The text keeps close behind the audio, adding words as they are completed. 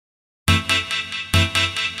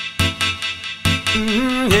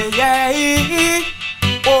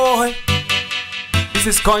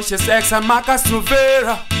is Conscious X and Marcus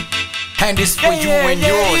Luvera. And it's for you and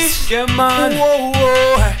yours. Yeah, man. Whoa,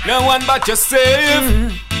 whoa. No one but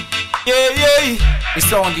yourself. Yeah.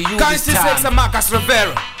 It's only you Conscious this time. X and Marcus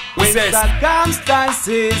Luvera. When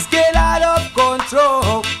circumstances get out of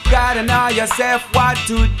control, gotta know yourself what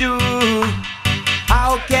to do.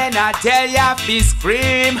 How can I tell ya if you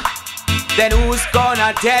scream? Then who's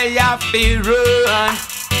gonna tell ya if you run?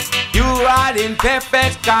 You are in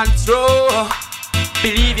perfect control.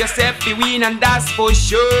 Believe yourself you win, and that's for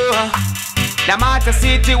sure. No matter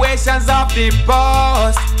situations of the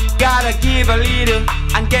past, gotta give a little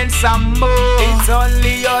and get some more. It's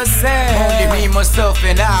only yourself. Only me, myself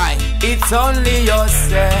and I. It's only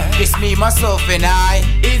yourself. It's me, myself and I.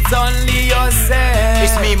 It's only yourself.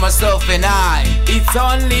 It's me, myself and I. It's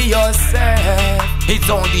only yourself. It's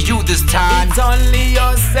only you this time. It's only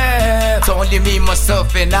yourself. It's only me,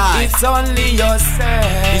 myself and I. It's only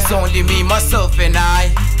yourself. It's only me, myself and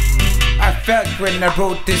I. I felt when I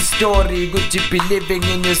wrote this story, good to be living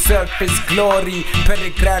in yourself is glory.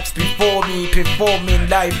 Paragraphs before me, performing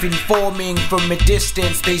life, informing from a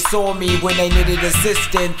distance. They saw me when I needed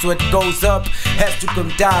assistance. What goes up has to come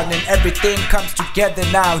down, and everything comes together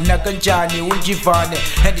now. Naganjani, Unjivane,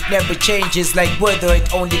 and it never changes like weather,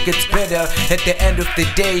 it only gets better. At the end of the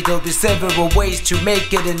day, there'll be several ways to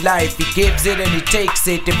make it in life. He gives it and he takes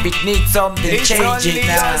it. If it needs something, It's change only it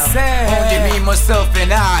now. yourself. Only me, myself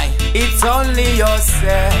and I. It's only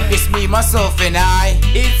yourself. It's me, myself and I.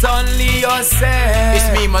 It's only yourself. It's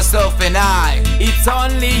me, myself and I. It's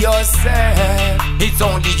only yourself. It's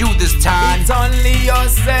only you this time. It's only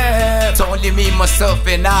yourself. It's only me, myself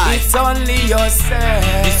and I. It's only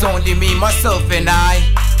yourself. It's only me, myself and I.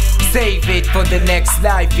 Save it for the next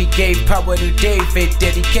life. He gave power to David.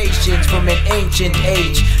 Dedications from an ancient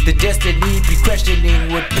age. The destiny be questioning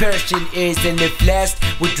what passion is. And if last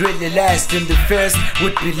would really last, and the first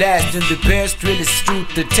would be last, and the best really stood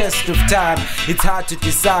the test of time. It's hard to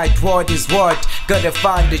decide what is what. Gotta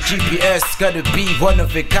find the GPS, gotta be one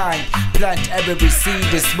of a kind. Plant every seed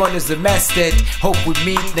as small as a mustard. Hope we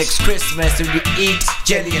meet next Christmas and we eat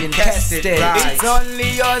jelly and custard. It's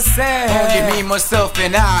only yourself. Only me, myself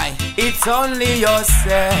and I. It's only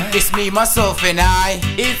yourself. It's me, myself and I.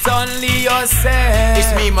 It's only yourself.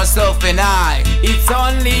 It's me, myself and I. It's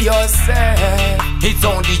only yourself. It's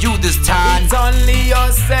only you this time. It's only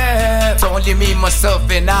yourself. It's only me, myself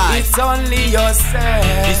and I. It's only yourself.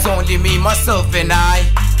 It's only me, myself and I.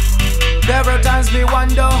 Several times me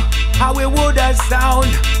wonder how it would have sound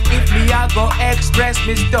if me I go express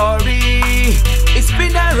me story. It's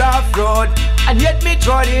been a rough road, and yet me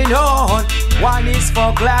trotting on. One is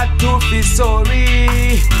for glad to be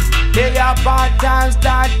sorry. There are bad times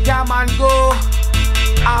that come and go.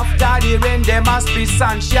 After the rain there must be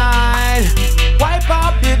sunshine. Wipe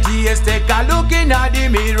up the tears, take a look in at the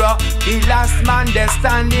mirror. The last man there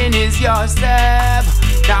standing is yourself.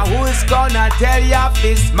 Now who's gonna tell you if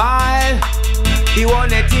you smile? The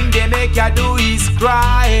only thing they make you do is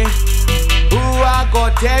cry. Who I go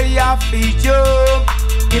tell you if you joke?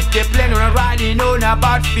 If they plan on riding on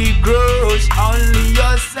about the grudge, only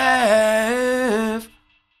yourself.